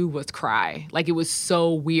could do was cry. Like, it was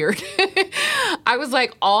so weird. I was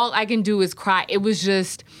like, all I can do is cry. It was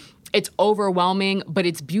just, it's overwhelming, but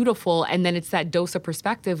it's beautiful. And then it's that dose of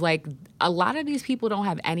perspective. Like, a lot of these people don't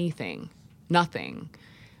have anything, nothing,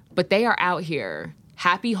 but they are out here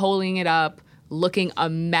happy holding it up, looking a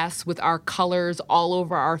mess with our colors all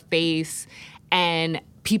over our face, and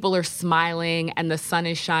people are smiling and the sun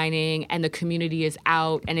is shining and the community is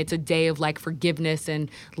out, and it's a day of like forgiveness and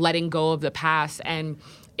letting go of the past. And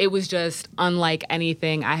it was just unlike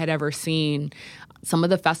anything I had ever seen. Some of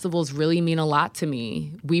the festivals really mean a lot to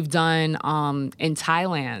me. We've done, in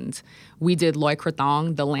Thailand, we did Loy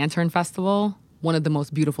Krathong, the Lantern Festival, one of the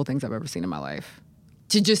most beautiful things I've ever seen in my life.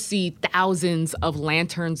 To just see thousands of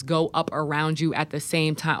lanterns go up around you at the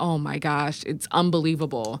same time. Oh my gosh, it's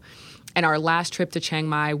unbelievable. And our last trip to Chiang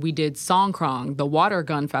Mai, we did Songkran, the water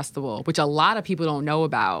gun festival, which a lot of people don't know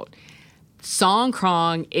about.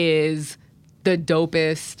 Songkran is the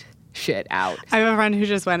dopest shit out. I have a friend who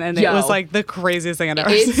just went, and it was like the craziest thing I've ever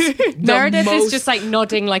seen. Meredith is just like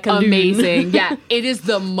nodding like a amazing. loon. Yeah, it is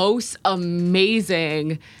the most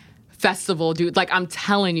amazing festival, dude. Like, I'm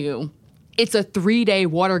telling you. It's a 3-day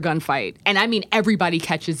water gun fight. And I mean, everybody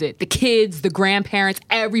catches it. The kids, the grandparents,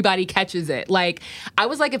 everybody catches it. Like, I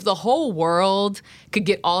was like, if the whole world could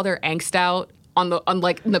get all their angst out on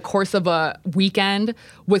like in the course of a weekend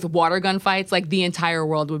with water gun fights, like the entire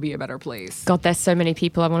world would be a better place. God, there's so many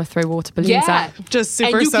people I want to throw water balloons at. Just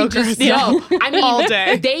super soakers. I mean, all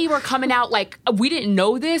day. They were coming out like, we didn't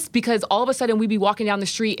know this because all of a sudden we'd be walking down the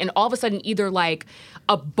street and all of a sudden either like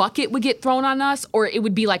a bucket would get thrown on us, or it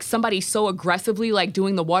would be like somebody so aggressively like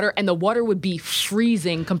doing the water, and the water would be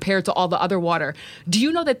freezing compared to all the other water. Do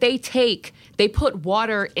you know that they put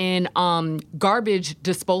water in garbage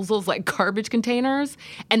disposals, like garbage containers,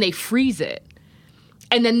 and they freeze it?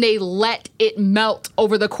 And then they let it melt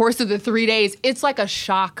over the course of the 3 days. It's like a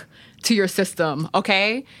shock to your system,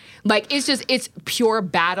 okay? Like, it's pure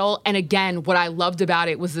battle. And again, what I loved about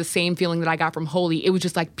it was the same feeling that I got from Holi. It was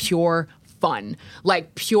just like pure fun,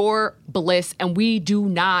 like pure bliss. And we do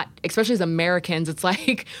not, especially as Americans, it's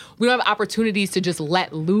like we don't have opportunities to just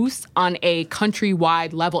let loose on a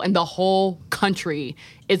countrywide level. And the whole country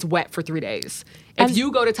is wet for 3 days. If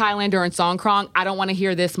you go to Thailand during Songkran, I don't want to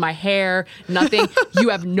hear this, my hair, nothing. You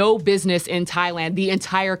have no business in Thailand, the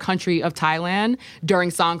entire country of Thailand during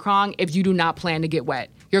Songkran if you do not plan to get wet.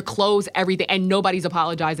 Your clothes, everything, and nobody's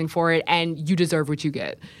apologizing for it, and you deserve what you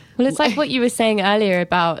get. Well, it's like what you were saying earlier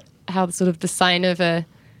about how sort of the sign of a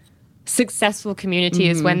successful community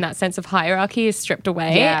is when that sense of hierarchy is stripped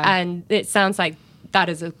away. Yeah. And it sounds like that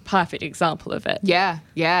is a perfect example of it. Yeah,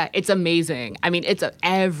 it's amazing. I mean,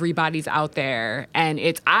 everybody's out there, and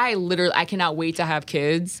I cannot wait to have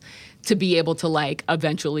kids to be able to like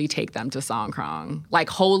eventually take them to Songkran. Like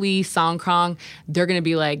Holy Songkran, they're gonna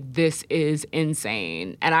be like, this is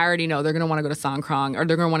insane. And I already know they're gonna wanna go to Songkran, or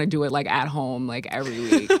they're gonna wanna do it like at home, like every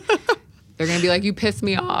week. They're gonna be like, you pissed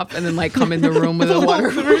me off, and then like come in the room with a water.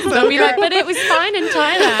 They'll be like, but it was fine in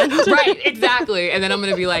Thailand. Right, exactly. And then I'm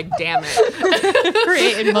gonna be like, damn it.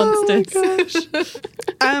 Creating monsters.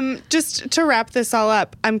 Just to wrap this all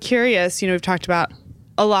up, I'm curious, we've talked about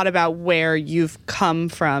a lot about where you've come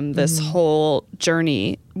from this whole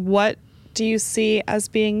journey. What do you see as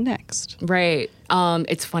being next? Right.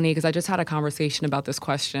 It's funny because I just had a conversation about this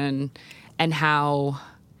question and how,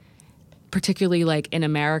 particularly like in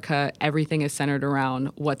America, everything is centered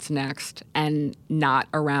around what's next and not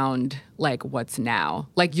around like what's now.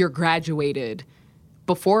 Like you're graduated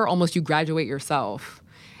before almost you graduate yourself.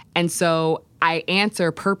 And so I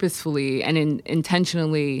answer purposefully and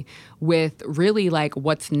intentionally with really like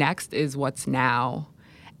what's next is what's now.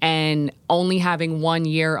 And only having 1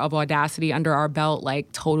 year of Audacity under our belt,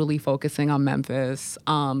 like totally focusing on Memphis,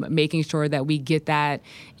 making sure that we get that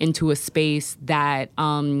into a space that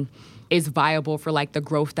is viable for like the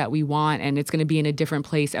growth that we want, and it's going to be in a different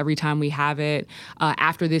place every time we have it.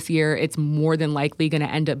 After this year, it's more than likely going to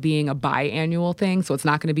end up being a biannual thing, so it's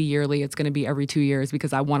not going to be yearly. It's going to be every 2 years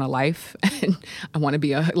because I want a life and I want to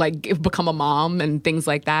be become a mom and things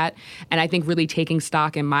like that. And I think really taking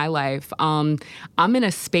stock in my life, I'm in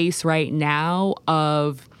a space right now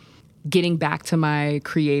of getting back to my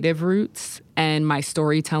creative roots and my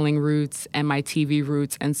storytelling roots and my TV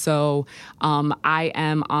roots. And so I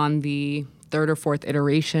am on the 3rd or 4th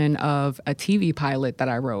iteration of a TV pilot that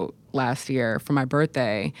I wrote last year for my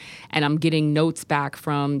birthday. And I'm getting notes back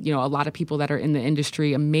from, a lot of people that are in the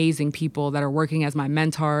industry, amazing people that are working as my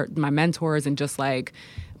mentors and just like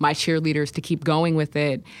my cheerleaders to keep going with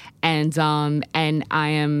it. And I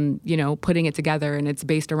am, putting it together, and it's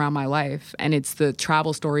based around my life. And it's the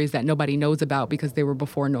travel stories that nobody knows about because they were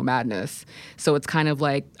before No Madness. So it's kind of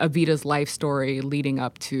like Evita's life story leading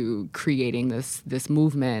up to creating this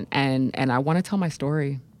movement. And I want to tell my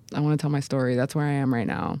story. That's where I am right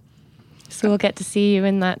now. So we'll get to see you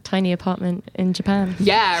in that tiny apartment in Japan.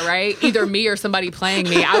 Yeah, right? Either me or somebody playing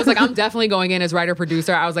me. I was like, I'm definitely going in as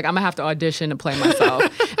writer-producer. I was like, I'm going to have to audition to play myself.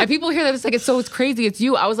 And people hear that, it's crazy, it's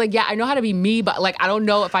you. I was like, yeah, I know how to be me, but like, I don't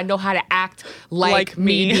know if I know how to act like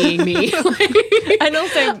me being me. And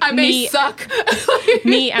also I may suck.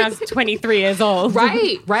 Me as 23 years old.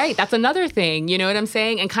 Right. That's another thing, you know what I'm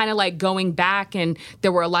saying? And kind of like going back, and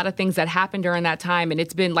there were a lot of things that happened during that time. And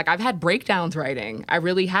it's been like, I've had breakdowns writing. I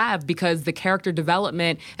really have, because the character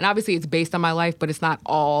development, and obviously it's based on my life, but it's not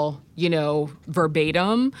all,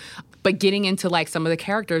 verbatim. But getting into like some of the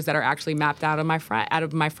characters that are actually mapped out of my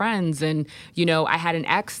friends, and I had an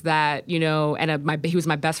ex that he was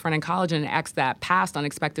my best friend in college, and an ex that passed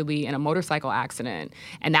unexpectedly in a motorcycle accident,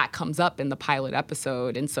 and that comes up in the pilot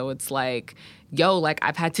episode. And so it's like,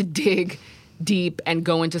 I've had to dig deep and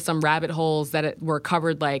go into some rabbit holes that were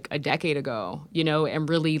covered like a decade ago, and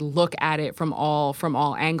really look at it from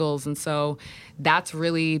all angles. And so that's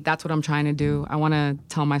what I'm trying to do. I want to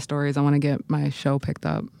tell my stories. I want to get my show picked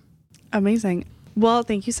up. Amazing. Well,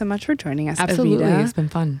 thank you so much for joining us, Absolutely. Evita. It's been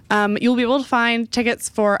fun. You'll be able to find tickets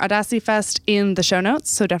for Audacity Fest in the show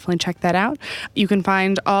notes, so definitely check that out. You can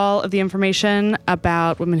find all of the information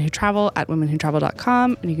about Women Who Travel at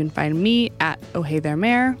womenwhotravel.com, and you can find me at Oh Hey There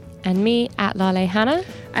Mare. And me at Lale Hannah.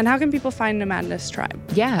 And how can people find No Madness Tribe?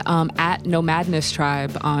 Yeah, at No Madness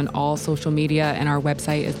Tribe on all social media, and our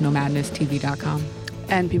website is nomadnesstv.com.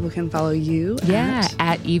 And people can follow you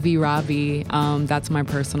at Evie Ravi. That's my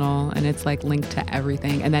personal, and it's like linked to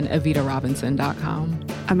everything. And then evitarobinson.com.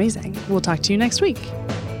 Amazing. We'll talk to you next week.